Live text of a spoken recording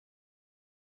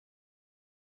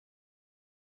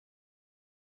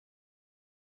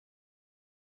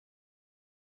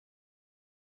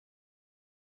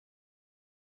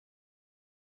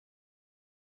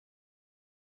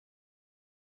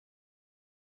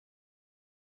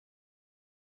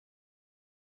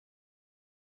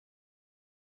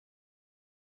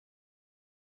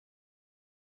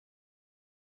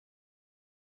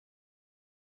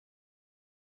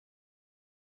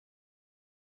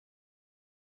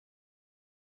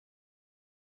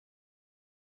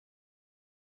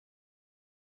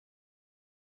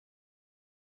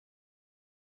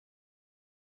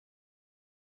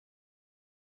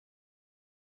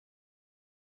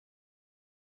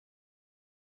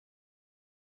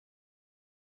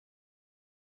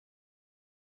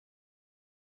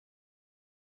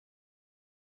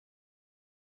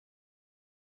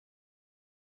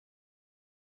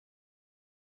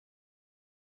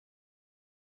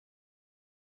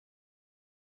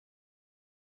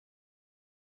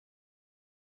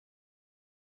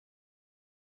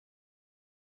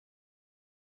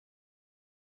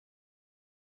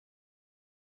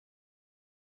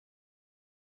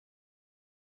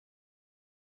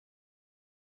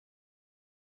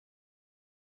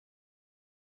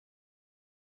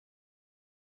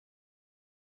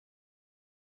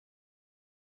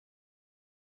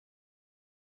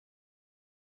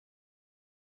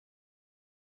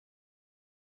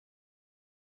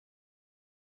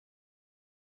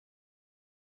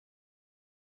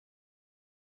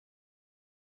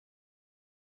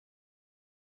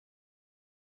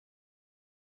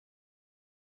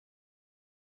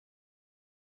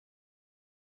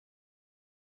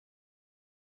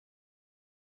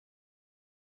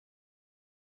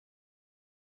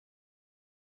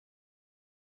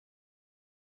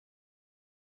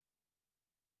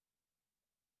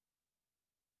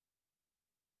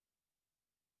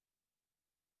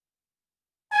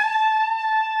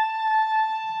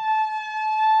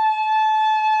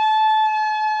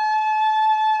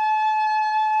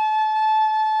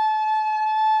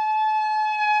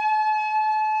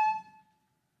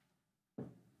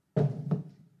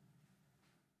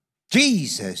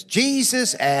Jesus,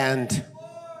 Jesus, and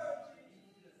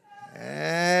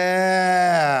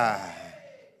yeah.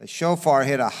 The shofar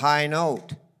hit a high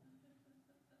note.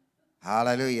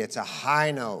 Hallelujah. It's a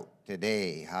high note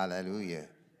today. Hallelujah.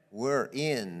 We're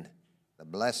in the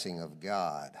blessing of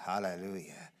God.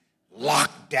 Hallelujah.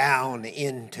 Locked down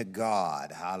into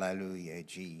God. Hallelujah,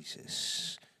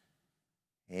 Jesus.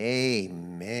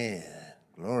 Amen.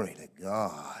 Glory to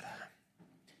God.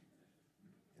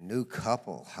 New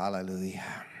couple. Hallelujah.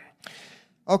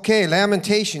 Okay,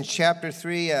 Lamentations chapter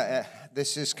 3.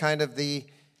 This is kind of the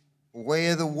way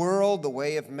of the world, the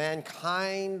way of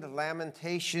mankind.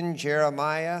 Lamentation,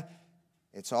 Jeremiah.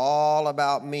 It's all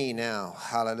about me now.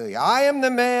 Hallelujah. I am the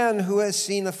man who has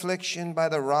seen affliction by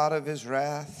the rod of his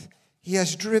wrath. He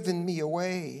has driven me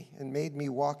away and made me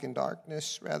walk in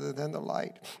darkness rather than the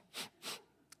light.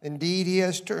 Indeed, he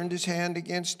has turned his hand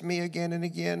against me again and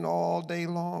again all day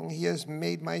long. He has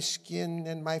made my skin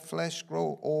and my flesh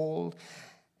grow old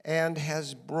and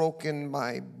has broken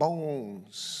my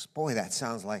bones. Boy, that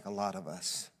sounds like a lot of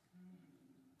us.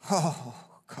 Oh,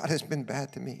 God has been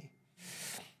bad to me.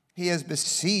 He has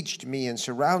besieged me and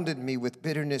surrounded me with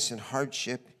bitterness and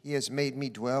hardship. He has made me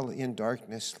dwell in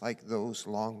darkness like those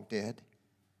long dead.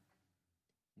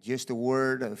 Just a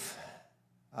word of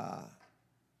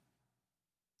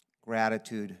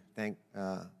gratitude. Thank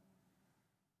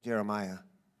Jeremiah.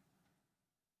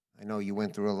 I know you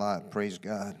went through a lot. Praise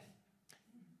God.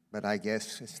 But I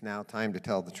guess it's now time to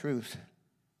tell the truth.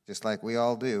 Just like we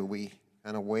all do. We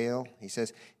kind of wail. He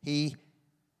says, He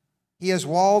has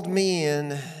walled me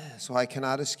in so I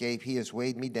cannot escape. He has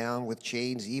weighed me down with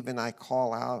chains. Even I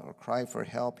call out or cry for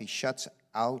help. He shuts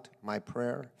out my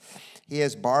prayer. He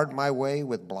has barred my way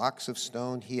with blocks of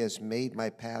stone. He has made my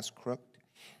path crooked.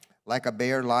 Like a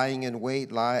bear lying in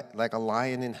wait, like a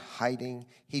lion in hiding,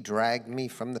 he dragged me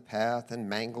from the path and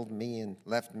mangled me and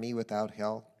left me without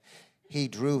help. He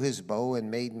drew his bow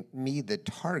and made me the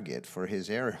target for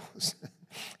his arrows.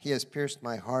 He has pierced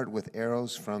my heart with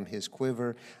arrows from his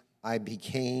quiver. I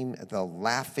became the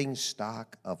laughing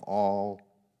stock of all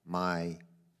my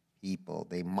people.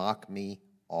 They mock me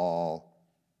all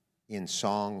in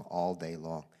song all day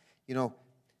long. You know,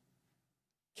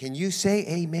 can you say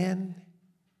amen?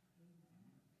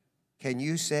 Can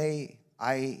you say,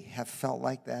 I have felt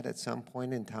like that at some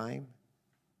point in time?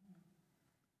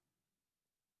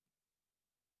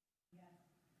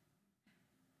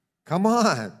 Come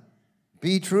on,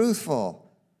 be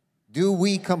truthful. Do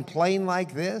we complain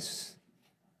like this?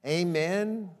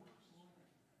 Amen.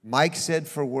 Mike said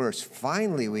for worse.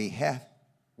 Finally,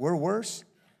 we're worse?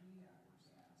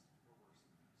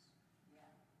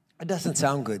 It doesn't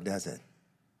sound good, does it?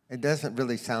 It doesn't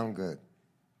really sound good.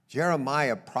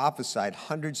 Jeremiah prophesied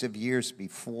hundreds of years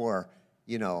before,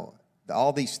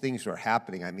 all these things were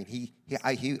happening. I mean, he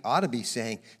ought to be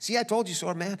saying, see, I told you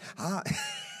so, man.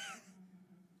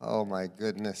 Oh, my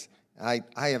goodness. I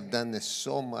have done this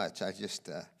so much. I just,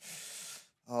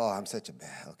 I'm such a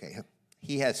bad, okay.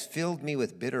 He has filled me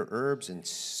with bitter herbs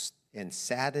and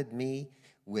sated me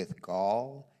with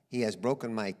gall. He has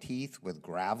broken my teeth with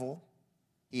gravel.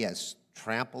 He has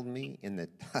trampled me in the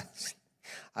dust.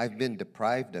 I've been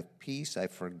deprived of peace.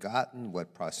 I've forgotten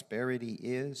what prosperity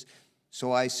is.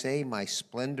 So I say my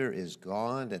splendor is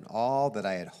gone and all that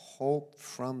I had hoped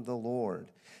from the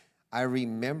Lord. I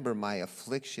remember my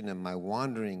affliction and my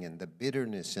wandering and the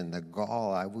bitterness and the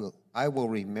gall. I will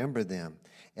remember them,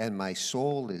 and my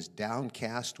soul is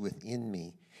downcast within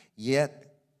me.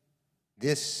 Yet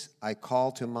this I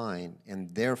call to mind,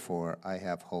 and therefore I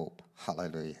have hope.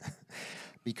 Hallelujah.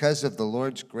 Because of the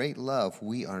Lord's great love,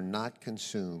 we are not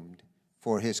consumed,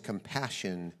 for his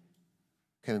compassions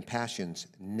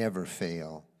never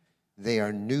fail. They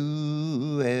are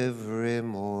new every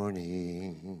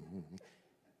morning.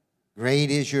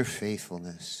 Great is your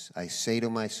faithfulness. I say to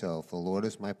myself, the Lord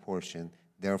is my portion,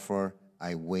 therefore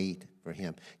I wait for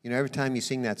him. Every time you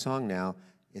sing that song now,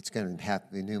 it's going to have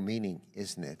a new meaning,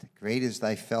 isn't it? Great is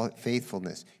thy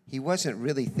faithfulness. He wasn't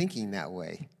really thinking that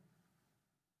way.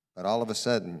 But all of a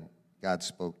sudden, God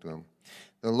spoke to him.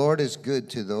 The Lord is good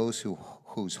to those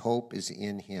whose hope is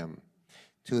in him,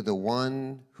 to the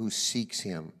one who seeks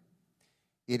him.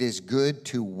 It is good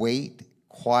to wait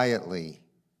quietly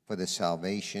for the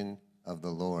salvation of the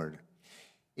Lord.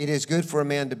 It is good for a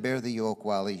man to bear the yoke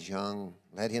while he's young.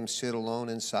 Let him sit alone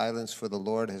in silence, for the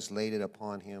Lord has laid it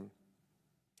upon him.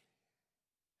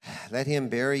 Let him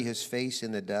bury his face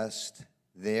in the dust.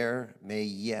 There may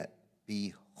yet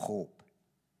be hope.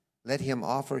 Let him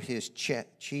offer his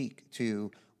cheek to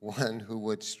one who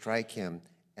would strike him,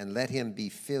 and let him be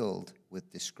filled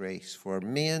with disgrace. For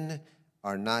men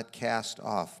are not cast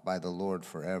off by the Lord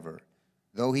forever,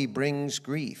 Though he brings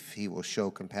grief, he will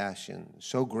show compassion.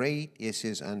 So great is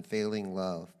his unfailing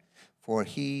love, for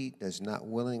he does not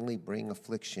willingly bring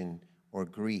affliction or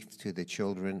grief to the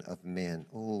children of men.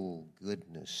 Oh,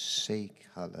 goodness sake,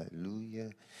 hallelujah.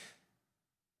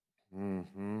 I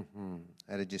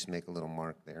had to just make a little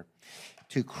mark there.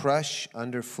 To crush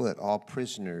underfoot all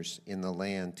prisoners in the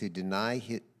land, to deny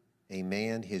a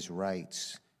man his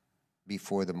rights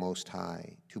before the Most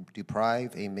High, to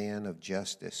deprive a man of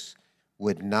justice.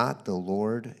 Would not the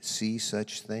Lord see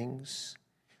such things?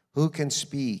 Who can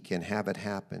speak and have it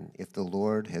happen if the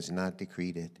Lord has not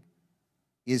decreed it?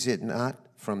 Is it not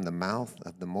from the mouth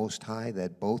of the Most High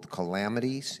that both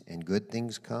calamities and good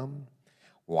things come?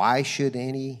 Why should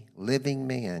any living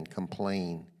man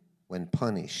complain when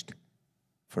punished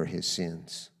for his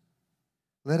sins?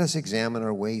 Let us examine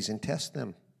our ways and test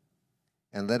them,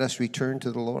 and let us return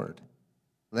to the Lord.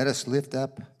 Let us lift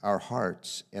up our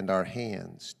hearts and our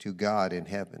hands to God in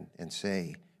heaven and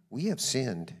say, we have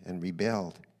sinned and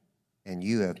rebelled, and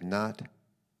you have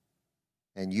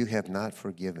not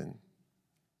forgiven.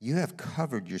 You have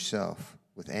covered yourself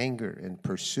with anger and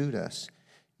pursued us.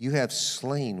 You have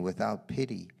slain without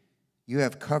pity. You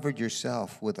have covered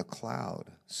yourself with a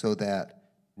cloud so that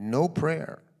no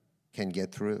prayer can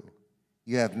get through.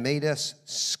 You have made us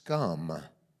scum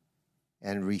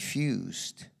and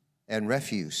refuse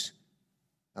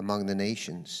among the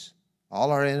nations.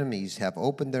 All our enemies have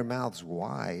opened their mouths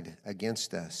wide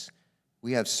against us.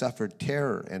 We have suffered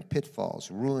terror and pitfalls,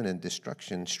 ruin and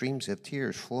destruction. Streams of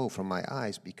tears flow from my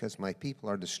eyes because my people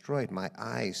are destroyed. My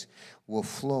eyes will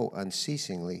flow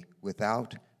unceasingly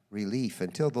without relief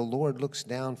until the Lord looks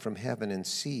down from heaven and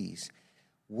sees.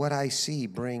 What I see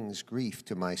brings grief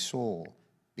to my soul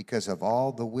because of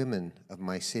all the women of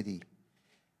my city.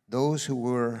 Those who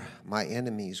were my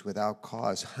enemies without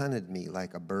cause hunted me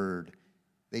like a bird.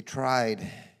 They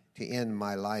tried to end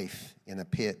my life in a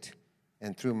pit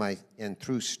and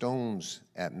threw stones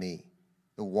at me.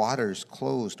 The waters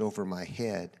closed over my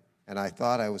head, and I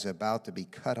thought I was about to be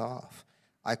cut off.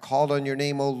 I called on your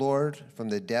name, O Lord, from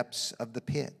the depths of the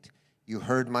pit. You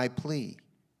heard my plea.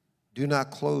 Do not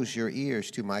close your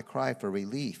ears to my cry for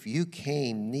relief. You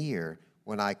came near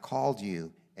when I called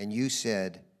you, and you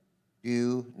said,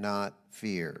 do not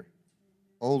fear.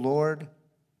 O Lord,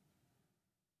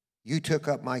 you took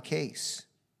up my case.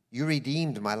 You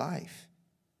redeemed my life.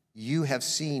 You have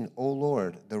seen, O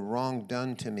Lord, the wrong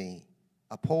done to me.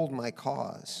 Uphold my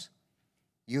cause.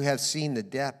 You have seen the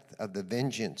depth of the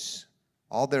vengeance,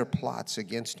 all their plots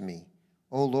against me.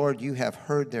 O Lord, you have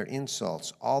heard their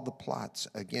insults, all the plots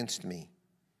against me.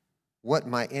 What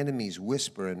my enemies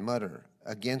whisper and mutter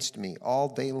against me all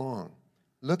day long.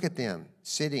 Look at them,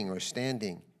 sitting or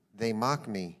standing. They mock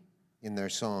me in their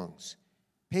songs.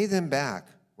 Pay them back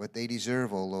what they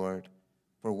deserve, O Lord,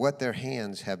 for what their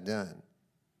hands have done.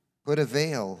 Put a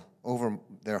veil over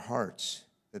their hearts,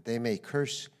 that they may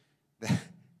curse,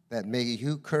 that may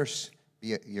you curse,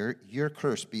 your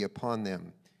curse be upon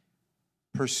them.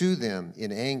 Pursue them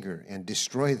in anger and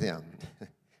destroy them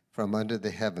from under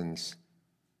the heavens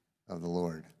of the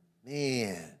Lord.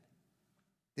 Man,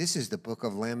 this is the book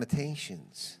of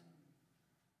Lamentations.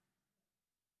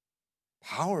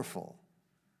 Powerful.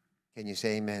 Can you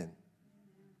say amen?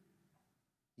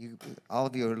 All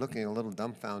of you are looking a little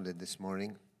dumbfounded this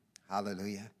morning.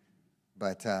 Hallelujah.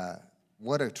 But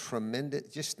what a tremendous,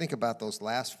 just think about those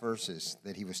last verses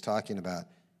that he was talking about.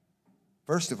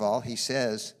 First of all, he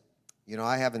says,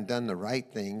 I haven't done the right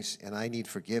things and I need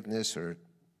forgiveness or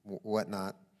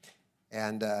whatnot.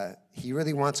 And he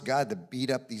really wants God to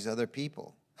beat up these other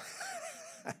people.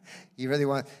 We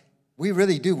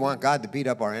really do want God to beat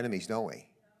up our enemies, don't we?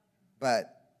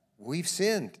 But we've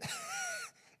sinned.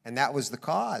 And that was the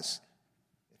cause.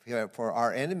 For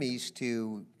our enemies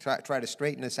to try to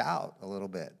straighten us out a little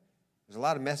bit. There's a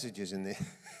lot of messages in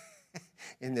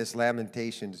this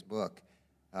Lamentations book.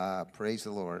 Praise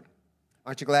the Lord.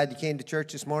 Aren't you glad you came to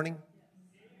church this morning?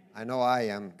 I know I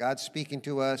am. God's speaking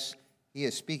to us. He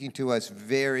is speaking to us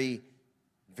very,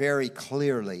 very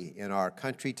clearly in our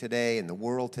country today, in the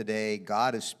world today.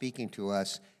 God is speaking to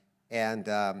us. And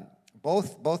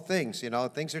both things,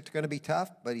 things are going to be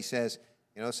tough, but he says,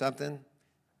 something?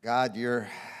 God, you're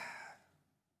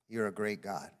a great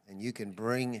God, and you can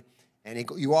bring, and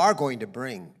you are going to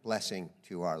bring blessing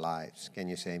to our lives. Can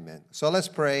you say amen? So let's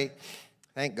pray.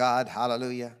 Thank God.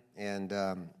 Hallelujah. And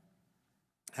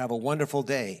have a wonderful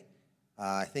day.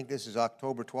 I think this is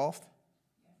October 12th.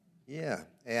 Yeah,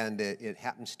 and it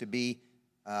happens to be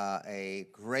a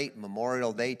great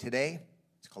Memorial Day today.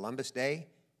 It's Columbus Day,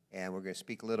 and we're going to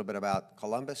speak a little bit about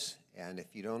Columbus. And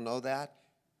if you don't know that,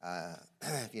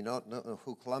 if you don't know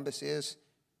who Columbus is,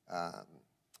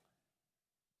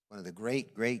 one of the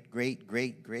great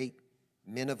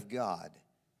men of God.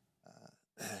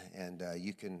 And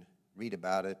you can read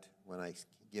about it when I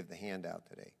give the handout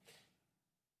today.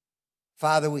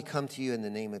 Father, we come to you in the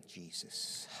name of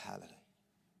Jesus. Hallelujah.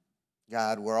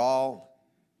 God, we're all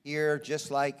here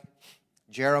just like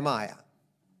Jeremiah,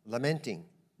 lamenting,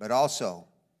 but also,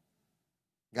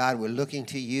 God, we're looking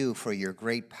to you for your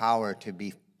great power to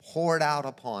be poured out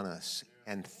upon us.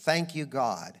 And thank you,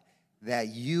 God, that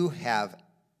you have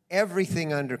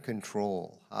everything under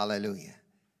control. Hallelujah.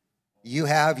 You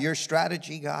have your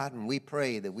strategy, God, and we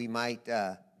pray that we might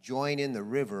join in the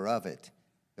river of it,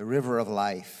 the river of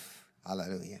life.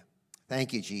 Hallelujah.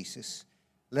 Thank you, Jesus.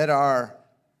 Let our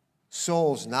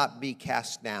souls not be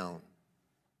cast down.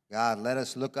 God, let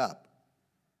us look up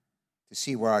to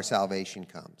see where our salvation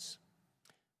comes.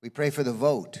 We pray for the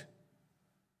vote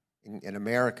in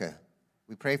America.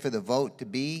 We pray for the vote to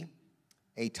be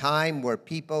a time where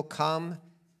people come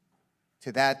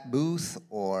to that booth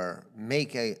or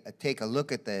take a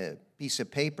look at the piece of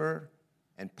paper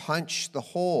and punch the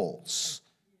holes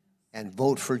and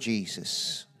vote for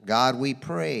Jesus. God, we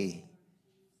pray,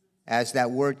 as that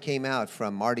word came out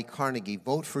from Marty Carnegie,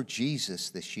 vote for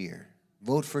Jesus this year.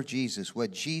 Vote for Jesus,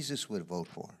 what Jesus would vote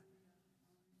for.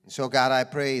 And so, God, I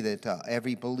pray that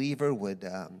every believer would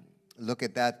look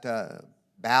at that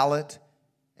ballot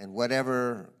and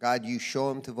whatever, God, you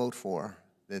show them to vote for,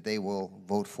 that they will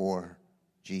vote for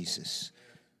Jesus.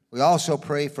 We also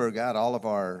pray for, God, all of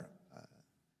our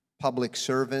public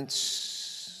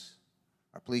servants,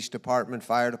 our police department,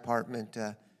 fire department,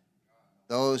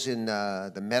 those in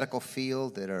the medical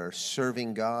field that are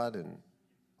serving God, and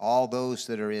all those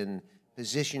that are in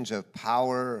positions of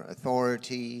power,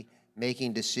 authority,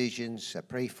 making decisions. I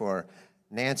pray for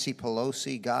Nancy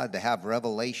Pelosi, God, to have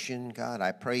revelation. God,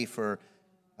 I pray for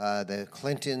the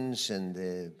Clintons and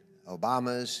the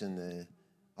Obamas and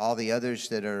all the others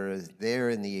that are there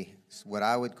in the, what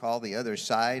I would call the other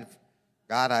side.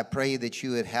 God, I pray that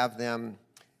you would have them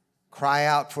cry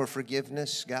out for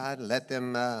forgiveness, God. Let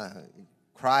them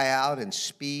cry out and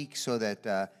speak so that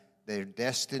their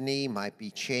destiny might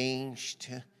be changed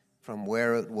from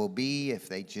where it will be if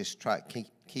they just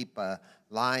keep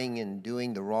lying and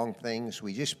doing the wrong things.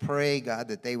 We just pray, God,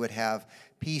 that they would have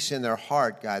peace in their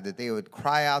heart, God, that they would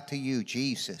cry out to you,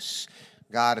 Jesus,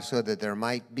 God, so that there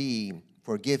might be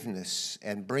forgiveness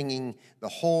and bringing the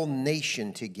whole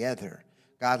nation together.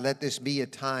 God, let this be a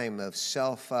time of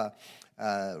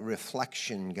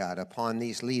reflection, God, upon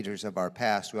these leaders of our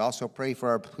past. We also pray for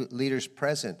our leaders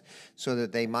present so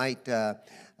that they might,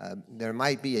 there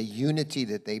might be a unity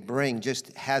that they bring,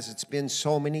 just as it's been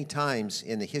so many times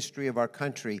in the history of our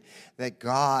country, that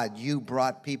God, you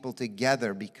brought people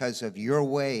together because of your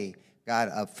way, God,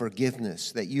 of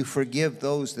forgiveness, that you forgive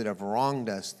those that have wronged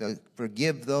us, that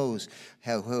forgive those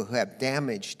who have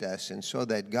damaged us, and so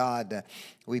that, God,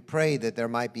 we pray that there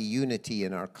might be unity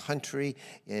in our country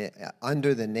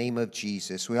under the name of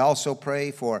Jesus. We also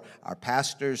pray for our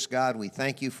pastors, God. We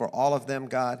thank you for all of them,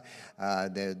 God.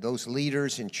 Those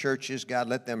leaders in churches, God,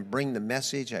 let them bring the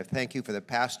message. I thank you for the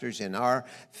pastors in our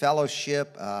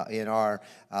fellowship, in our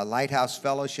Lighthouse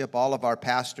Fellowship, all of our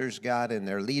pastors, God, and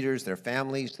their leaders, their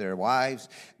families, their wives.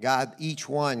 God, each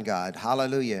one, God,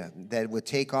 hallelujah, that would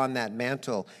take on that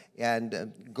mantle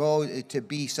and go to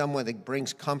be someone that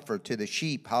brings comfort to the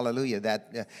sheep. Hallelujah.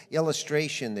 That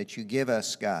illustration that you give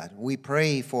us, God. We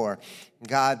pray for,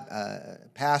 God,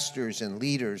 pastors and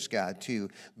leaders, God, to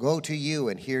go to you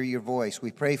and hear your voice.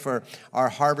 We pray for our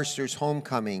Harvesters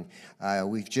Homecoming.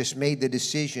 We've just made the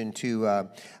decision to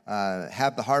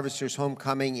have the Harvesters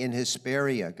Homecoming in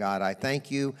Hesperia, God. I thank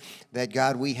you that,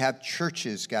 God, we have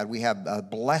churches, God. We have a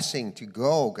blessing to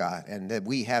go, God, and that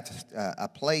we have a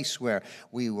place where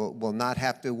we will not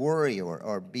have to worry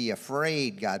or be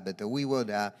afraid, God, but that we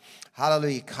would,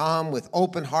 hallelujah, come with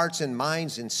open hearts and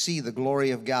minds and see the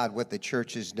glory of God, what the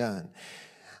church has done.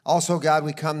 Also, God,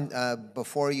 we come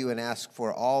before you and ask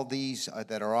for all these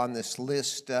that are on this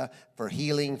list for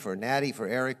healing, for Natty, for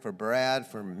Eric, for Brad,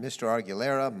 for Mr.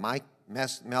 Aguilera, Mike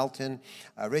Melton,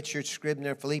 Richard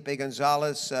Scribner, Felipe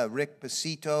Gonzalez, Rick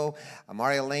Pasito,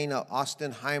 Marielena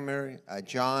Ostenheimer,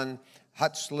 John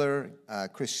Hutzler,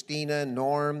 Christina,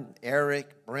 Norm,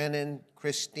 Eric, Brennan,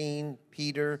 Christine,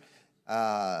 Peter,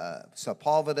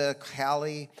 Sepulveda,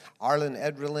 Callie, Arlen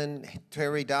Edrelin,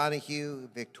 Terry Donahue,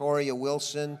 Victoria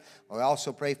Wilson. We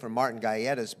also pray for Martin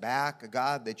Gaetta's back,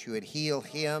 God, that you would heal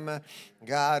him.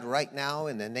 God, right now,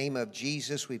 in the name of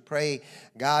Jesus, we pray,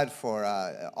 God, for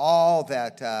all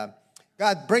that,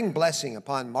 God, bring blessing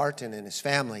upon Martin and his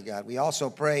family, God. We also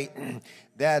pray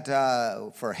that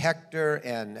for Hector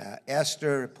and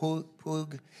Esther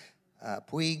Pug,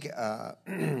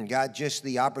 Puig, God, just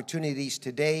the opportunities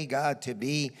today, God, to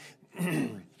be,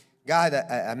 God,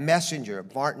 a messenger,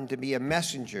 Martin to be a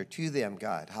messenger to them,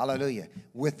 God, hallelujah,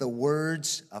 with the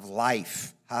words of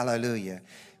life, hallelujah.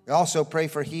 We also pray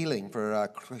for healing for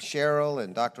Cheryl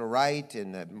and Dr. Wright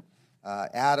and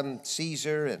Adam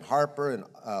Caesar and Harper and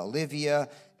Olivia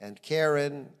and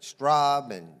Karen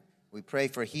Straub, and we pray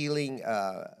for healing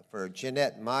for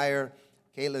Jeanette Meyer,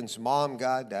 Caitlin's mom,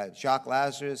 God, Jacques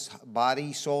Lazarus,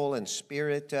 body, soul, and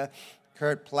spirit,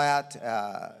 Kurt Platt,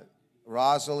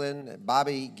 Rosalind,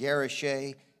 Bobby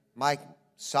Garichet, Mike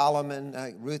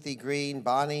Solomon, Ruthie Green,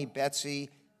 Bonnie, Betsy,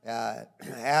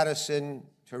 Addison,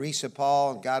 Teresa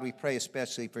Paul, and God, we pray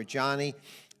especially for Johnny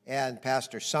and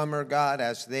Pastor Summer, God,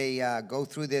 as they go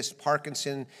through this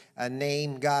Parkinson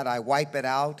name, God, I wipe it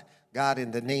out. God,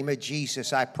 in the name of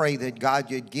Jesus, I pray that,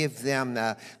 God, you'd give them,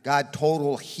 God,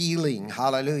 total healing,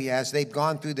 hallelujah, as they've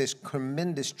gone through this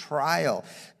tremendous trial.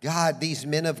 God, these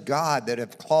men of God that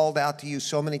have called out to you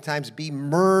so many times, be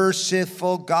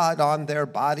merciful, God, on their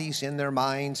bodies, in their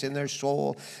minds, in their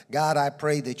soul. God, I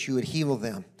pray that you would heal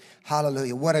them.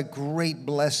 Hallelujah. What a great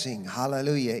blessing,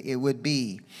 hallelujah, it would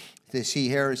be to see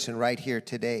Harrison right here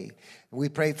today. We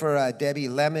pray for Debbie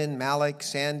Lemon, Malik,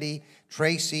 Sandy,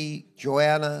 Tracy,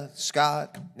 Joanna,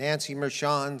 Scott, Nancy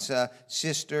Mershon's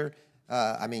sister,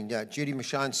 Judy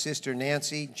Mershon's sister,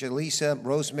 Nancy, Jaleesa,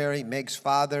 Rosemary, Meg's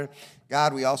father.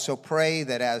 God, we also pray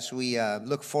that as we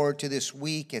look forward to this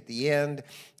week at the end,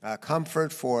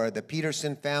 comfort for the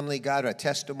Peterson family, God, a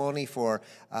testimony for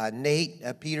Nate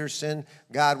Peterson.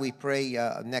 God, we pray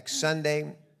next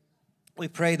Sunday. We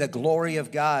pray the glory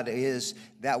of God is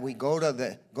that we go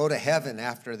to heaven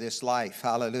after this life.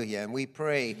 Hallelujah. And we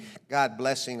pray, God,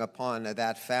 blessing upon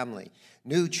that family.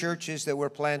 New churches that we're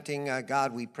planting,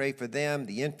 God, we pray for them,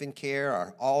 the infant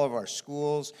care, all of our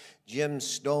schools. Jim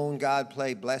Stone, God,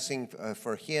 pray blessing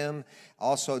for him.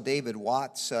 Also, David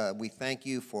Watts, we thank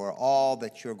you for all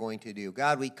that you're going to do.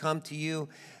 God, we come to you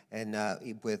and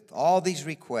with all these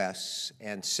requests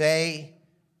and say,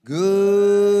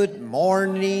 good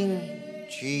morning,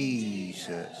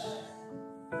 Jesus.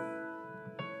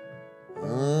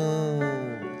 Oh,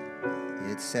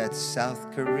 it's that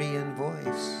South Korean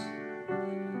voice.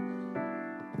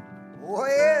 Oh,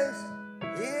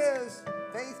 he is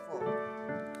faithful.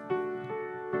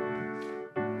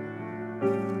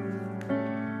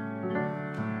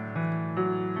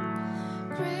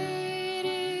 Great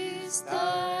is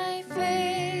thy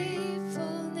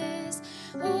faithfulness,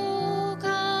 O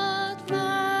God,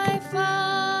 my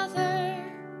Father.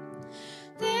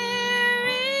 There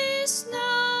is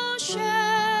no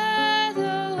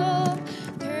shadow of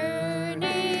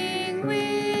turning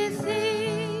with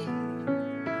thee.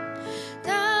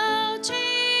 Thou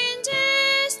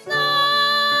changest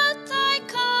not, thy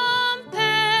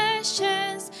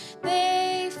compassions,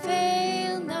 they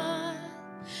fail not.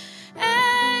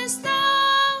 As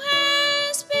thou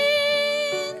hast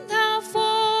been, thou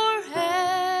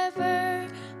forever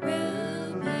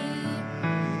will be.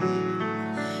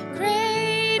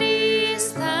 Great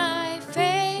is thy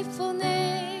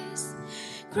faithfulness,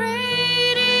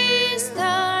 great is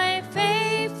thy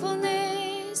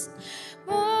faithfulness.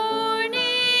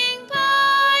 Morning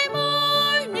by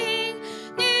morning,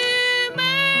 new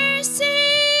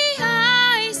mercy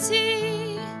I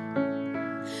see.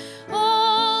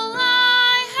 All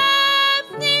I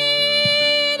have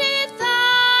needed,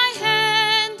 thy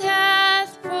hand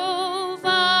hath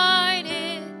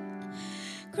provided.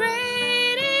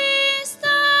 Great is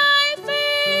thy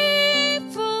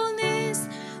faithfulness,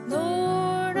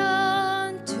 Lord,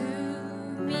 unto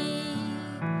me.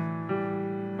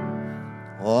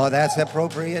 Oh, that's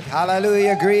appropriate.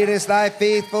 Hallelujah. Great is thy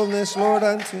faithfulness, Lord,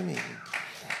 unto me.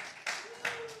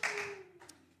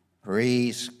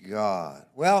 Praise God.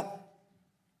 Well,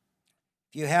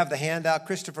 if you have the handout,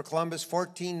 Christopher Columbus,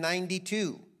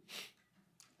 1492.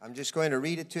 I'm just going to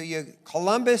read it to you.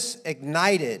 Columbus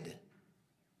ignited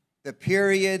the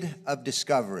period of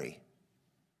discovery.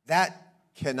 That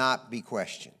cannot be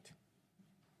questioned.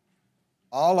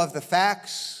 All of the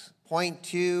facts point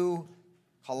to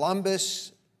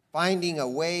Columbus finding a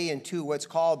way into what's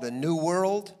called the New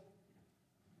World.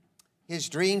 His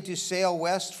dream to sail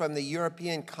west from the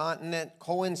European continent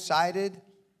coincided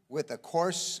with the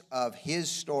course of his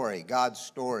story, God's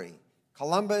story.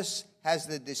 Columbus has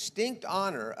the distinct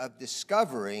honor of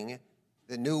discovering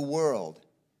the New World.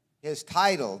 His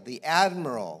title, the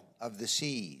Admiral of the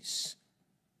Seas.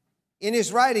 In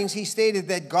his writings, he stated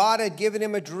that God had given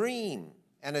him a dream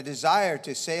and a desire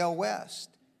to sail west.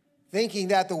 Thinking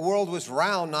that the world was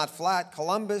round, not flat,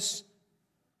 Columbus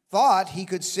thought he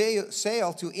could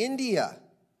sail to India.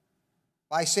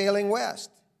 by sailing west.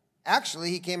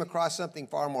 Actually, he came across something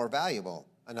far more valuable,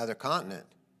 another continent.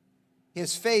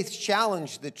 His faith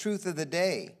challenged the truth of the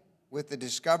day with the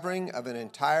discovering of an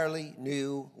entirely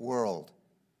new world.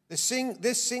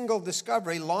 This single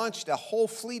discovery launched a whole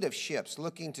fleet of ships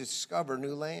looking to discover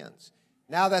new lands.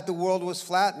 Now that the world was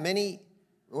flat, many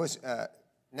wanted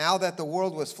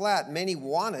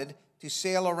to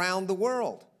sail around the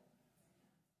world.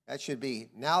 That should be,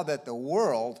 now that the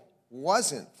world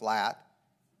wasn't flat,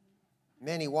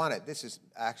 many wanted. This is,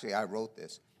 actually, I wrote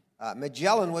this.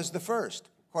 Magellan was the first.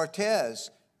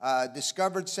 Cortez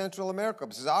discovered Central America.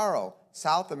 Pizarro,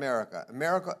 South America.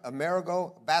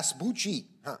 Amerigo Vespucci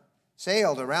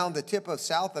sailed around the tip of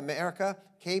South America,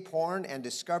 Cape Horn, and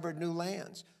discovered new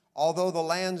lands. Although the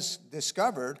lands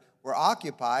discovered were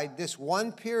occupied, this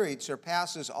one period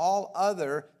surpasses all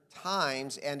other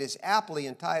times and is aptly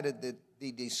entitled the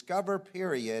Discover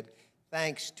Period,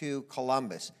 thanks to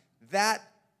Columbus. That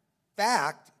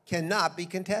fact cannot be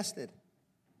contested.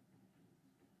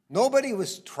 Nobody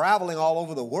was traveling all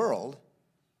over the world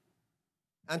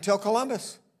until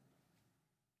Columbus.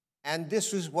 And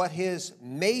this was what his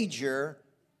major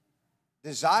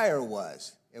desire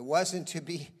was. It wasn't to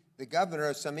be the governor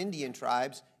of some Indian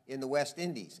tribes in the West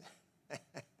Indies.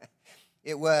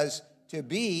 It was to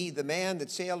be the man that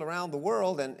sailed around the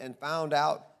world and found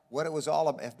out what it was all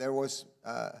about,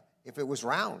 if it was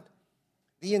round.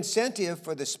 The incentive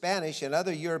for the Spanish and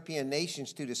other European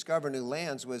nations to discover new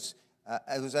lands was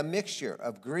a mixture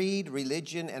of greed,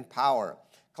 religion, and power.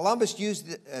 Columbus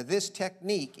used this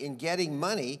technique in getting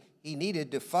money he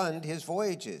needed to fund his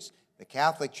voyages. The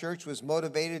Catholic Church was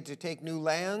motivated to take new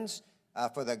lands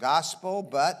for the gospel,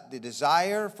 but the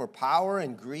desire for power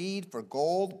and greed for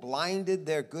gold blinded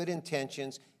their good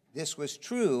intentions. This was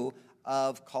true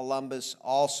of Columbus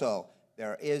also.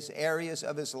 There is areas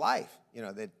of his life,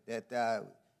 that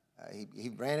he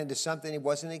ran into something he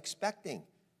wasn't expecting.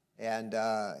 And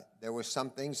there were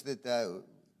some things that,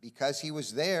 because he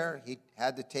was there, he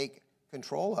had to take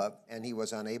control of, and he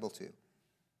was unable to.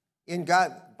 In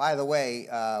God, by the way,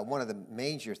 one of the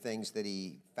major things that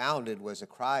he founded was a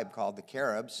tribe called the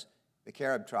Caribs. The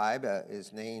Carib tribe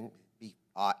is named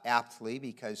aptly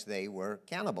because they were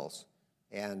cannibals.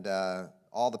 And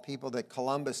all the people that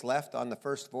Columbus left on the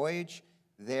first voyage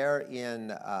there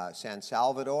in San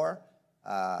Salvador,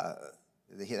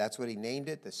 that's what he named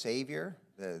it, the Savior,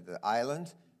 the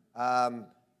island. The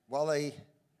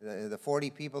 40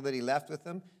 people that he left with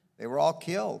him, they were all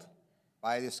killed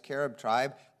by this Carib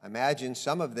tribe. I imagine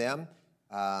some of them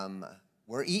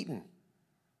were eaten.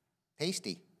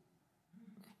 Tasty.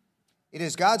 It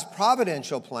is God's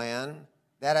providential plan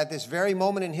that at this very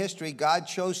moment in history, God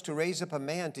chose to raise up a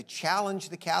man to challenge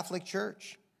the Catholic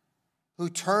Church, who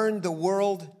turned the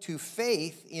world to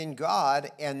faith in God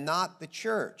and not the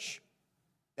church.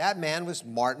 That man was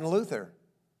Martin Luther.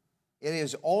 It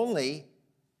is only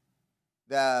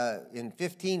in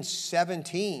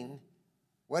 1517,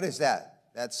 what is that?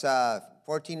 That's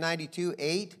 1492,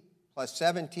 8 plus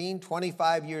 17,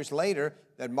 25 years later,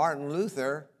 that Martin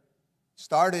Luther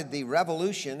started the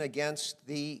revolution against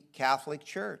the Catholic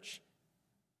Church.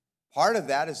 Part of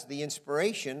that is the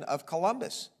inspiration of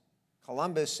Columbus.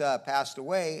 Columbus passed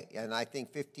away in, I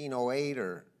think, 1508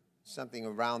 or something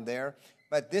around there.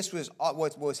 But this was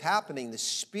what was happening. The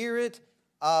spirit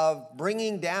of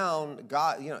bringing down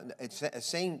God, it's the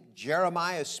same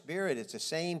Jeremiah spirit. It's the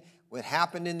same what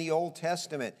happened in the Old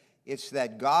Testament. It's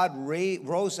that God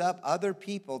rose up other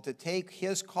people to take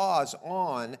his cause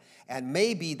on, and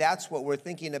maybe that's what we're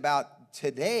thinking about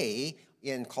today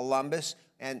in Columbus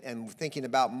and thinking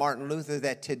about Martin Luther,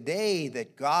 that today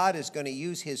that God is going to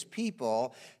use his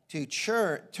people to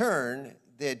turn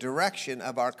the direction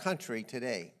of our country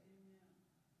today.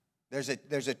 There's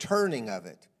a turning of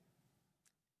it.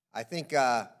 I think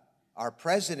our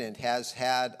president has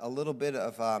had a little bit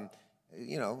of,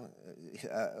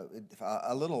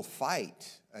 a little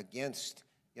fight against,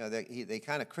 they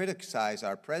kind of criticize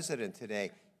our president today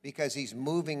because he's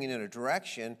moving in a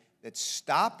direction that's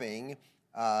stopping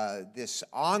this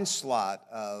onslaught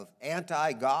of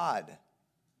anti-God.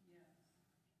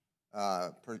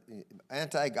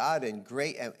 Anti-God and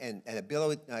great and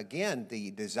ability, again,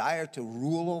 the desire to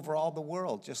rule over all the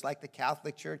world, just like the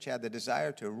Catholic Church had the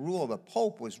desire to rule. The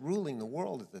Pope was ruling the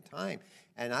world at the time,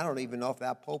 and I don't even know if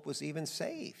that Pope was even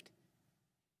saved.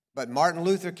 But Martin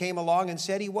Luther came along and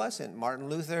said he wasn't. Martin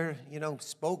Luther,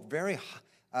 spoke very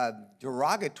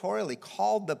derogatorily,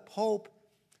 called the Pope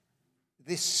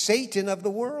the Satan of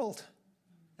the world.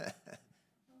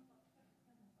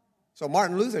 So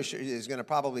Martin Luther is going to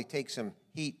probably take some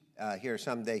heat here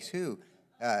someday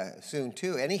soon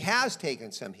too, and he has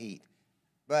taken some heat.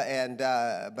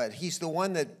 But he's the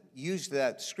one that used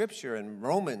that scripture in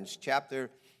Romans chapter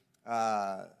 3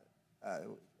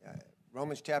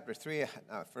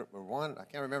 or 1. I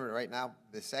can't remember it right now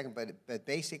the second, but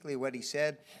basically what he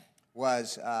said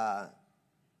was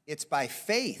it's by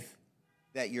faith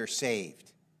that you're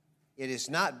saved. It is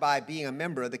not by being a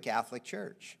member of the Catholic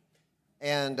Church.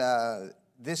 And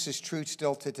this is true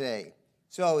still today.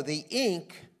 So the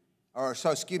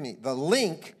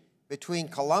link between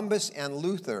Columbus and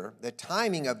Luther, the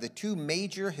timing of the two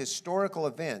major historical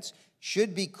events,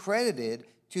 should be credited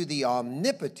to the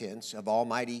omnipotence of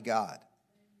Almighty God.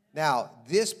 Now,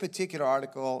 this particular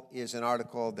article is an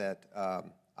article that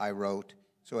I wrote.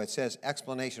 So it says,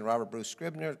 explanation, Robert Bruce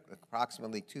Scribner,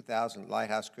 approximately 2000,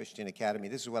 Lighthouse Christian Academy.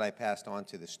 This is what I passed on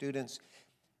to the students.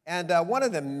 And one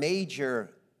of the major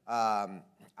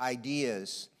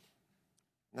ideas,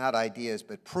 not ideas,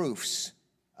 but proofs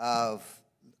of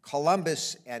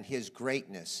Columbus and his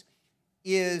greatness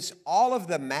is all of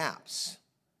the maps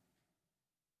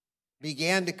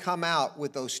began to come out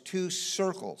with those two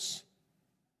circles.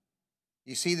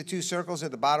 You see the two circles at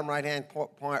the bottom right-hand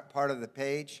part of the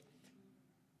page?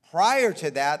 Prior to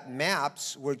that,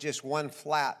 maps were just one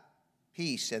flat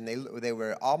piece, and they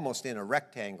were almost in a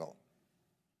rectangle.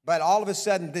 But all of a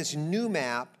sudden, this new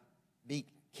map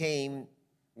became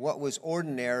what was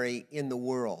ordinary in the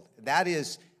world. That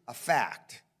is a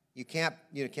fact. You can't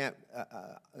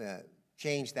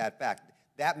change that fact.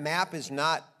 That map is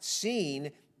not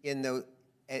seen in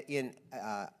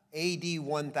AD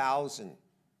 1000.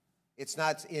 It's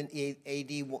not in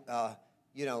AD.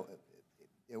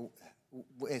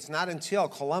 It's not until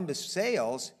Columbus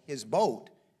sails his boat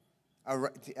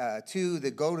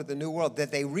to go to the New World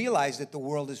that they realize that the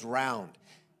world is round.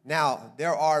 Now,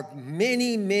 there are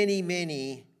many, many,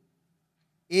 many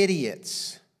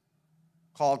idiots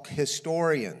called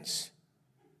historians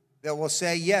that will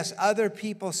say, yes, other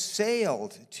people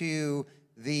sailed to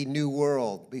the New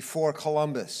World before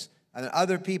Columbus, and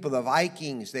other people, the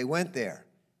Vikings, they went there.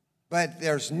 But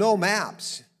there's no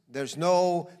maps. There's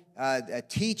no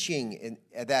teaching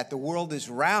that the world is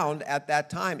round at that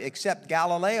time, except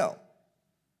Galileo.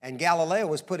 And Galileo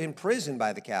was put in prison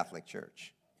by the Catholic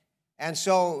Church. And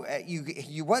so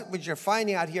what you're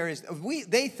finding out here is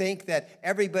they think that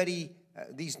everybody,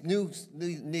 these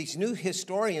new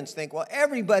historians think, well,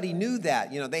 everybody knew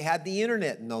that. They had the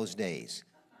internet in those days.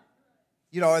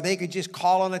 Or they could just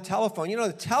call on a telephone.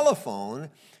 The telephone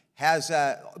has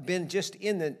been just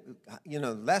in the,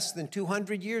 less than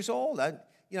 200 years old.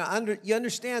 You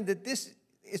understand that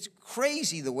it's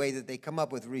crazy the way that they come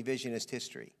up with revisionist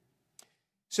history.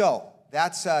 So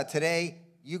that's today.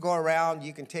 You go around,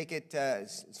 you can take it,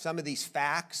 some of these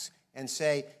facts and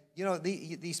say,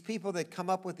 these people that come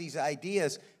up with these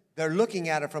ideas, they're looking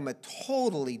at it from a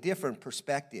totally different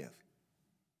perspective.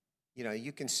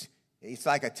 It's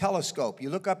like a telescope. You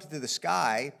look up to the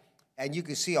sky, and you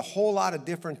can see a whole lot of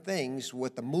different things,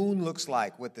 what the moon looks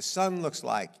like, what the sun looks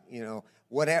like,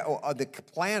 whatever the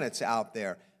planets out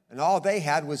there. And all they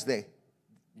had was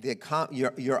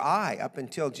your eye up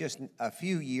until just a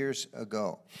few years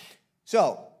ago.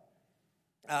 So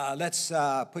let's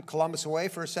put Columbus away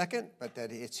for a second, but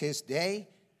that it's his day.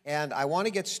 And I want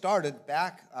to get started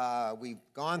back. We've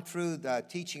gone through the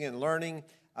teaching and learning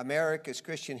America's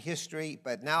Christian history,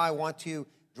 but now I want to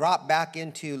drop back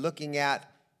into looking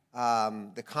at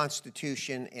the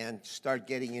Constitution and start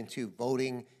getting into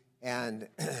voting and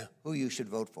who you should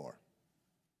vote for.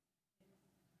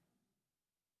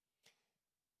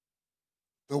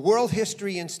 The World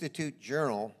History Institute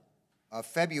Journal of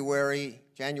January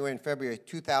and February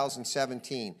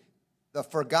 2017, The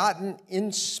Forgotten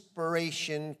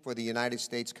Inspiration for the United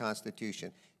States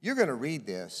Constitution. You're going to read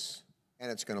this,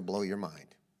 and it's going to blow your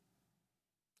mind.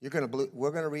 We're going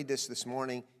to read this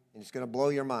morning, and it's going to blow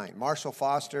your mind. Marshall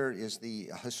Foster is the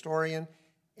historian,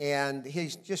 and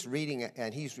he's just reading it,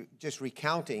 and he's just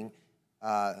recounting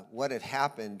what had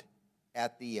happened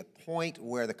at the point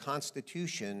where the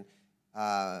Constitution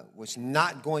was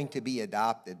not going to be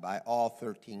adopted by all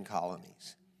 13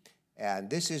 colonies. And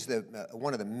this is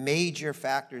one of the major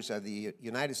factors of the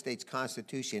United States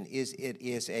Constitution is it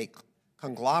is a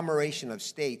conglomeration of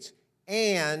states,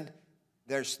 and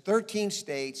there's 13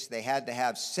 states. They had to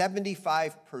have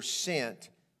 75%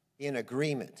 in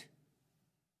agreement.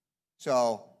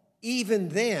 So even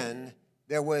then,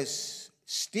 there was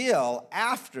still,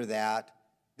 after that,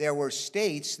 there were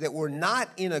states that were not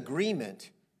in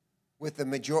agreement with the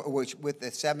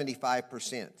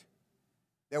 75%.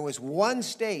 There was one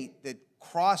state that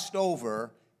crossed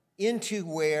over into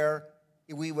where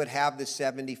we would have the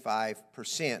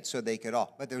 75% so they could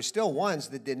all. But there's still ones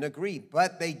that didn't agree,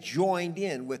 but they joined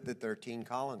in with the 13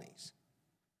 colonies.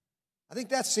 I think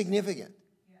that's significant.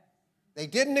 They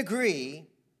didn't agree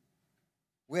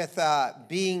with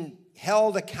being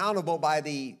held accountable by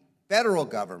the federal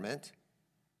government.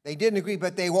 They didn't agree,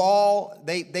 but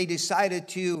they decided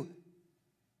to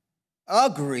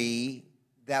agree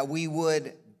that we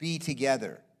would be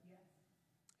together.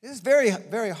 This is very,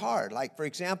 very hard. Like, for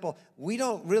example, we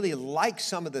don't really like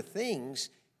some of the things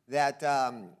that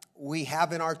we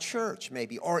have in our church,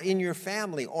 maybe, or in your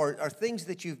family, or things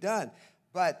that you've done.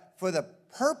 But for the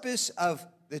purpose of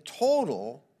the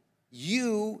total,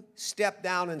 you step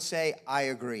down and say, I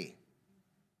agree.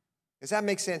 Does that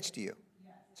make sense to you?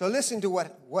 Yes. So listen to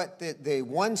what the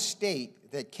one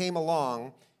state that came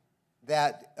along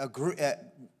that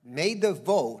made the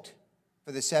vote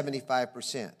for the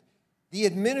 75%. The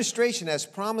administration has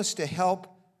promised to help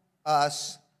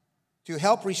us, to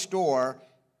help restore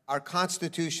our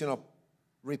constitutional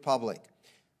republic.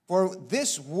 For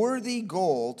this worthy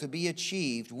goal to be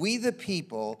achieved, we the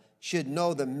people should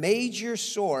know the major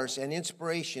source and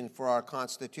inspiration for our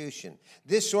Constitution.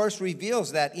 This source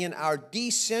reveals that in our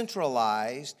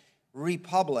decentralized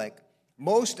republic,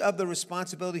 most of the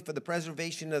responsibility for the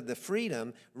preservation of the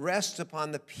freedom rests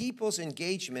upon the people's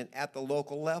engagement at the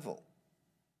local level.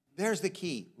 There's the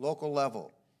key, local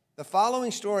level. The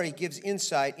following story gives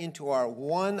insight into our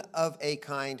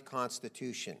one-of-a-kind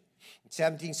Constitution. In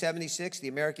 1776, the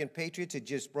American patriots had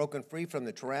just broken free from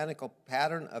the tyrannical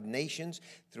pattern of nations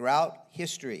throughout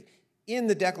history. In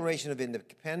the Declaration of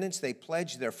Independence, they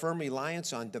pledged their firm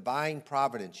reliance on divine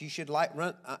providence. You should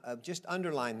just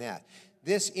underline that.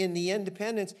 This, in the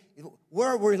independence,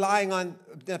 we're relying on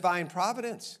divine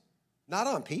providence, not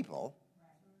on people.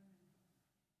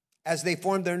 As they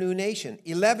formed their new nation.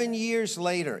 11 years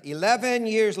later,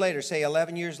 say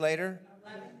 11 years later,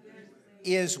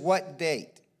 is what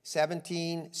date?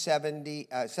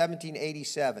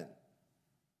 1787.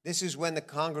 This is when the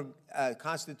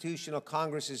Constitutional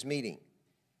Congress is meeting.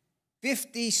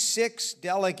 56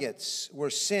 delegates were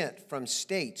sent from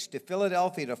states to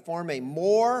Philadelphia to form a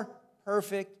more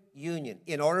perfect union.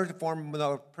 In order to form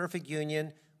a perfect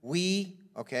union, the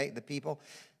people,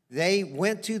 they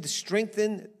went to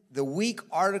strengthen the weak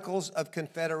Articles of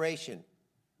Confederation.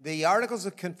 The Articles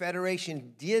of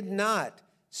Confederation did not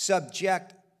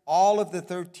subject all of the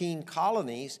 13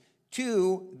 colonies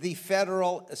to the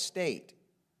federal estate.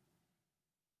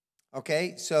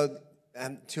 Okay, so,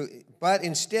 but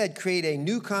instead create a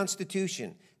new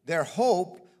constitution. Their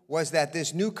hope was that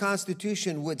this new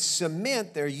constitution would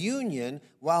cement their union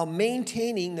while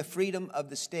maintaining the freedom of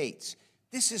the states.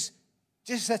 This is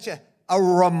just such a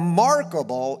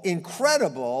remarkable,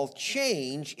 incredible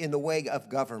change in the way of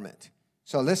government.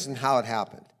 So listen how it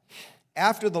happened.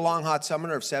 After the long, hot summer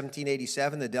of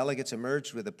 1787, the delegates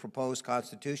emerged with a proposed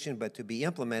constitution, but to be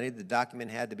implemented, the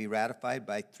document had to be ratified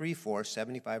by 3/4,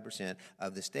 75%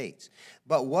 of the states.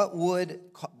 But what would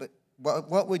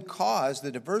cause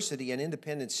the diversity and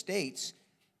independent states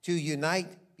to unite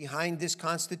behind this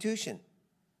constitution?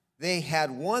 They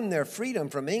had won their freedom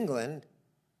from England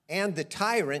and the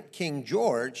tyrant, King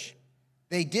George.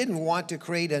 They didn't want to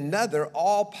create another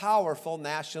all-powerful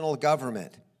national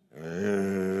government.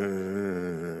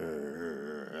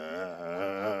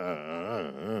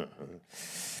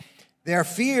 Their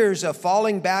fears of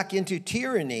falling back into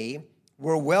tyranny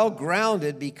were well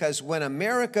grounded because when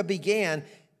America began,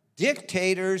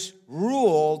 dictators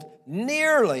ruled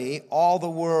nearly all the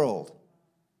world.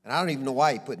 And I don't even know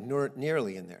why he put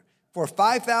nearly in there. For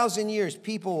 5,000 years,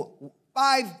 people...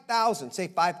 5,000. Say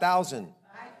 5,000. 5,000.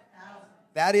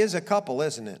 That is a couple,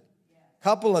 isn't it? Yeah.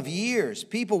 Couple of years.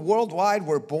 People worldwide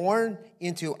were born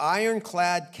into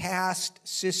ironclad caste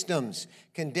systems,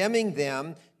 condemning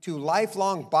them to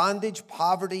lifelong bondage,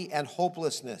 poverty, and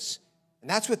hopelessness. And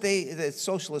that's what the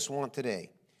socialists want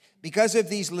today. Because of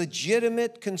these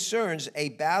legitimate concerns, a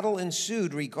battle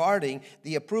ensued regarding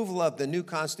the approval of the new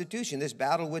Constitution. This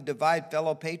battle would divide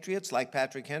fellow patriots like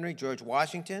Patrick Henry, George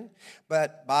Washington,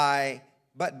 but by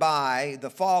the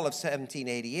fall of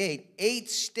 1788, 8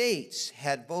 states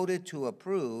had voted to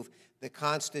approve the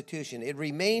Constitution. It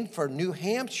remained for New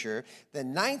Hampshire, the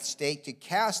 9th state, to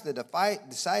cast the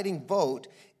deciding vote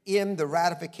in the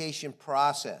ratification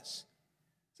process.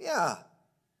 Yeah,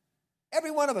 every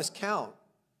one of us count.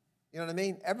 You know what I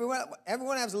mean?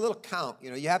 Everyone has a little count. You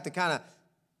know, you have to kind of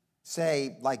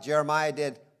say, like Jeremiah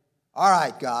did, all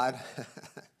right, God,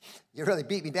 you really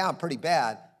beat me down pretty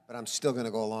bad, but I'm still going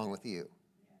to go along with you.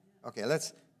 Okay,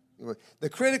 the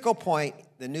critical point,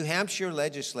 the New Hampshire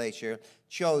legislature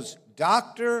chose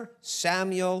Dr.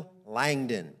 Samuel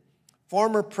Langdon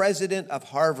former president of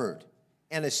Harvard,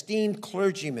 and esteemed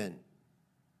clergyman.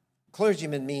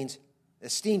 Clergyman means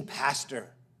esteemed pastor.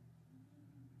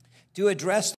 To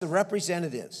address the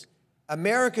representatives.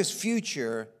 America's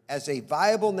future as a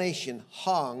viable nation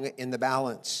hung in the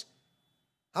balance.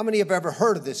 How many have ever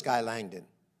heard of this guy, Langdon?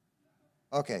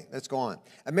 Okay, let's go on.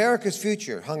 America's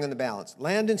future hung in the balance.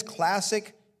 Langdon's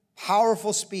classic,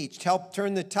 powerful speech helped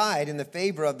turn the tide in the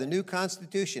favor of the new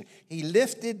Constitution. He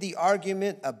lifted the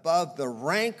argument above the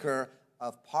rancor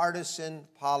of partisan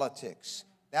politics.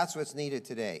 That's what's needed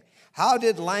today. How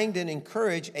did Langdon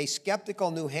encourage a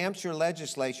skeptical New Hampshire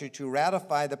legislature to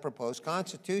ratify the proposed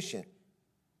Constitution?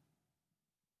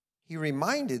 He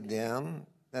reminded them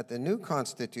that the new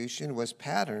Constitution was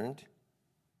patterned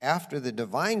after the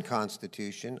divine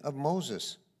Constitution of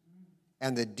Moses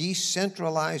and the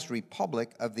decentralized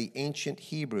republic of the ancient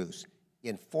Hebrews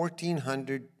in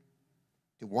 1400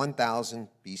 to 1000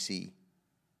 BC.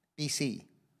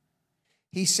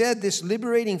 He said this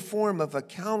liberating form of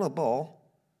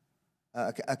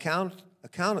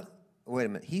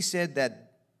He said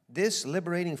that this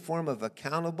liberating form of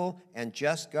accountable and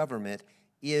just government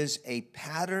is a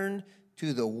pattern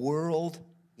to the world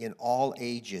in all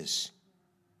ages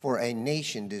for a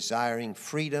nation desiring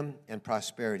freedom and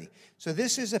prosperity. So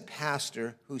this is a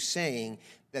pastor who's saying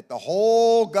that the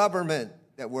whole government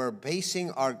that we're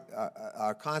basing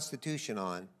our Constitution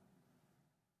on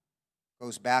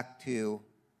goes back to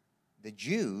the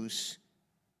Jews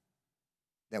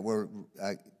that were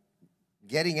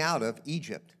getting out of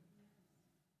Egypt.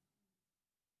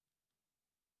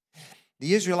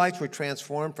 The Israelites were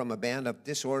transformed from a band of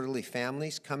disorderly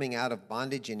families coming out of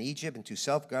bondage in Egypt into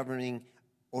self-governing,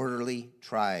 orderly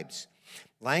tribes.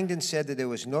 Langdon said that there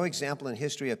was no example in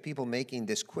history of people making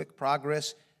this quick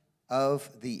progress of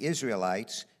the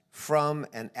Israelites from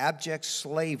an abject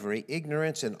slavery,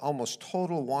 ignorance, and almost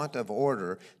total want of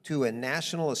order to a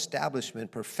national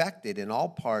establishment perfected in all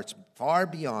parts far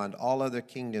beyond all other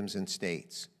kingdoms and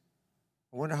states.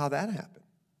 I wonder how that happened.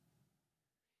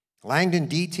 Langdon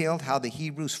detailed how the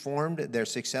Hebrews formed their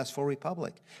successful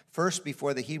republic. First,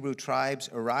 before the Hebrew tribes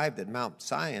arrived at Mount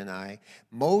Sinai,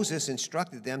 Moses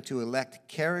instructed them to elect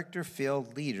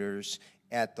character-filled leaders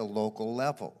at the local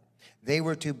level. They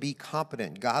were to be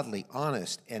competent, godly,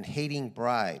 honest, and hating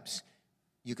bribes.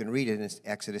 You can read it in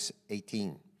Exodus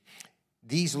 18.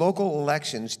 These local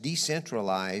elections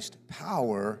decentralized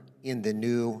power in the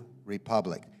new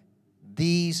republic.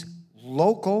 These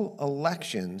local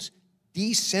elections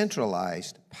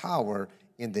decentralized power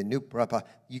in the new republic.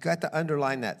 You got to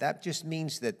underline that. That just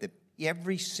means that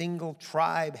every single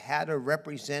tribe had a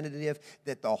representative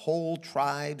that the whole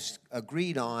tribes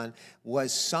agreed on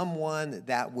was someone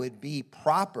that would be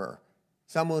proper,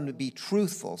 someone would be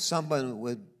truthful, someone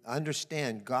would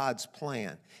understand God's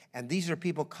plan. And these are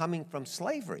people coming from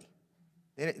slavery.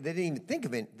 They didn't even think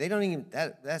of it. They don't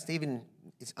even,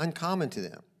 it's uncommon to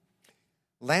them.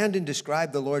 Langdon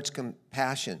described the Lord's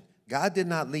compassion. God did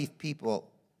not leave people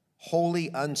wholly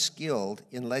unskilled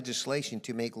in legislation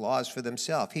to make laws for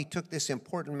themselves. He took this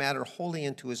important matter wholly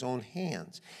into his own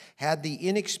hands. Had the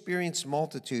inexperienced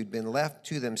multitude been left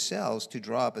to themselves to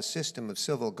draw up a system of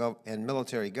civil and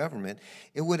military government,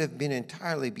 it would have been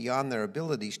entirely beyond their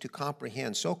abilities to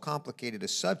comprehend so complicated a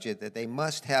subject that they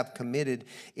must have committed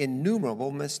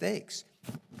innumerable mistakes.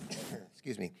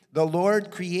 Excuse me. The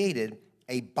Lord created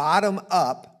a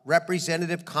bottom-up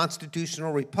representative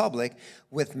constitutional republic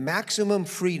with maximum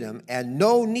freedom and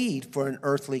no need for an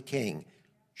earthly king.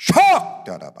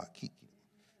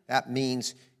 That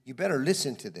means you better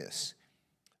listen to this.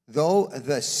 Through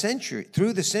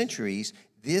the centuries,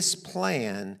 this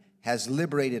plan has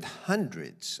liberated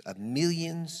hundreds of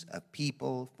millions of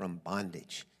people from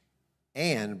bondage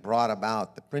and brought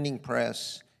about the printing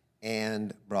press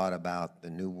and brought about the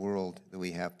new world that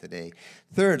we have today.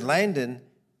 Third, Langdon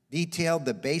detailed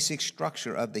the basic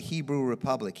structure of the Hebrew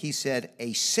Republic. He said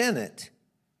a Senate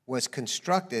was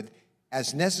constructed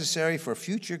as necessary for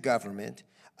future government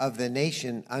of the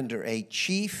nation under a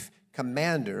chief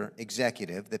commander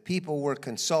executive. The people were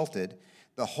consulted,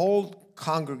 the whole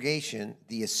congregation,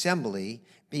 the assembly,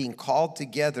 being called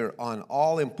together on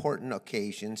all important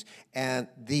occasions, and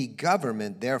the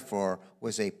government, therefore,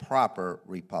 was a proper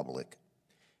republic.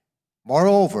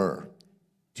 Moreover,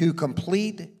 to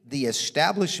complete the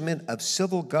establishment of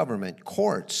civil government,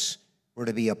 courts were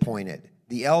to be appointed.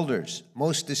 The elders,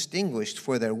 most distinguished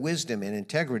for their wisdom and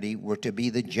integrity, were to be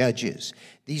the judges.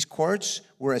 These courts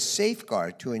were a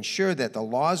safeguard to ensure that the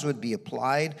laws would be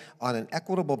applied on an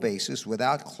equitable basis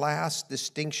without class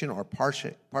distinction or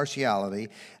partiality.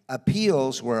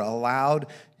 Appeals were allowed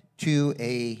to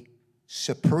a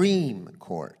Supreme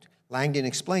Court. Langdon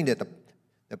explained that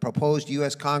The proposed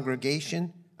U.S.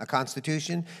 Constitution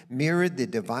mirrored the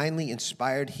divinely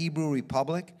inspired Hebrew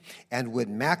Republic and would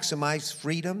maximize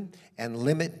freedom and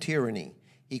limit tyranny.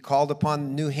 He called upon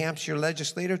the New Hampshire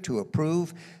legislature to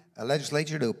approve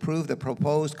the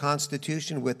proposed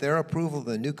Constitution. With their approval,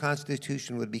 the new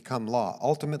Constitution would become law.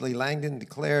 Ultimately, Langdon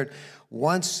declared,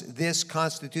 once this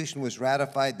Constitution was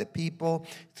ratified, the people,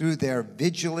 through their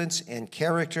vigilance and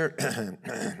character,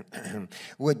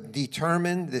 would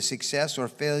determine the success or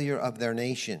failure of their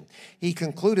nation. He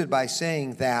concluded by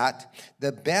saying that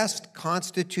the best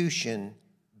Constitution,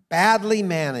 badly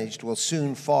managed, will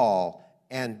soon fall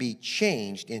and be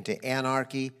changed into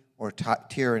anarchy or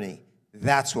tyranny.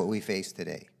 That's what we face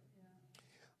today.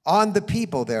 On the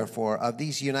people, therefore, of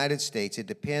these United States, it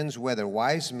depends whether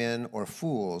wise men or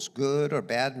fools, good or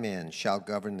bad men, shall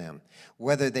govern them,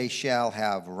 whether they shall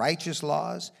have righteous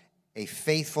laws, a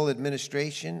faithful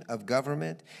administration of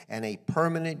government, and a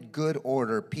permanent good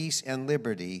order, peace, and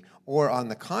liberty, or, on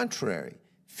the contrary,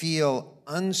 feel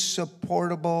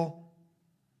unsupportable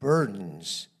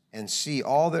burdens and see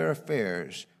all their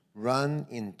affairs run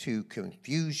into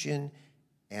confusion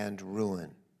and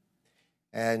ruin.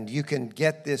 And you can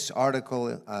get this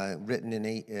article written in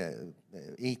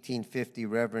 1850.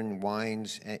 Reverend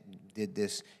Wines did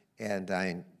this,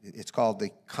 and it's called The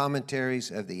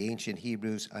Commentaries of the Ancient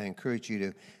Hebrews. I encourage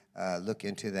you to look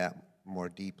into that more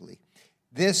deeply.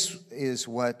 This is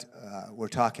what we're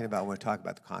talking about when we're talking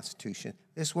about the Constitution.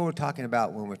 This is what we're talking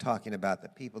about when we're talking about the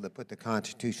people that put the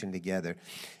Constitution together.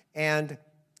 And,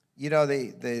 you know,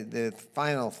 the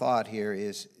final thought here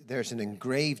is there's an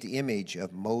engraved image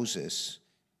of Moses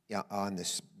on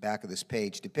this back of this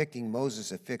page, depicting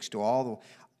Moses affixed to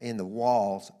in the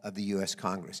walls of the U.S.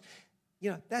 Congress.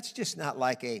 You know, that's just not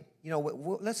like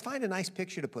let's find a nice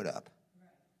picture to put up.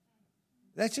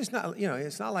 That's just not,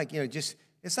 it's not like, just,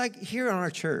 it's like here in our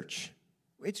church.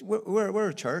 We're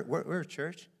a church. We're a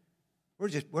church.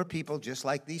 We're people just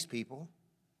like these people.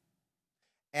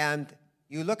 And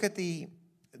you look at the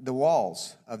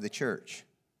walls of the church.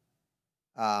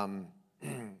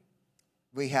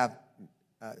 We have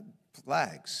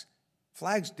flags.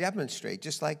 Flags demonstrate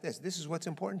just like this. This is what's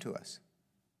important to us.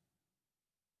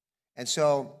 And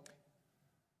so,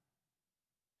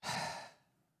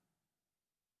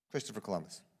 Christopher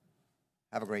Columbus,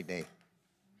 have a great day.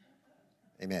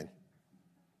 Amen.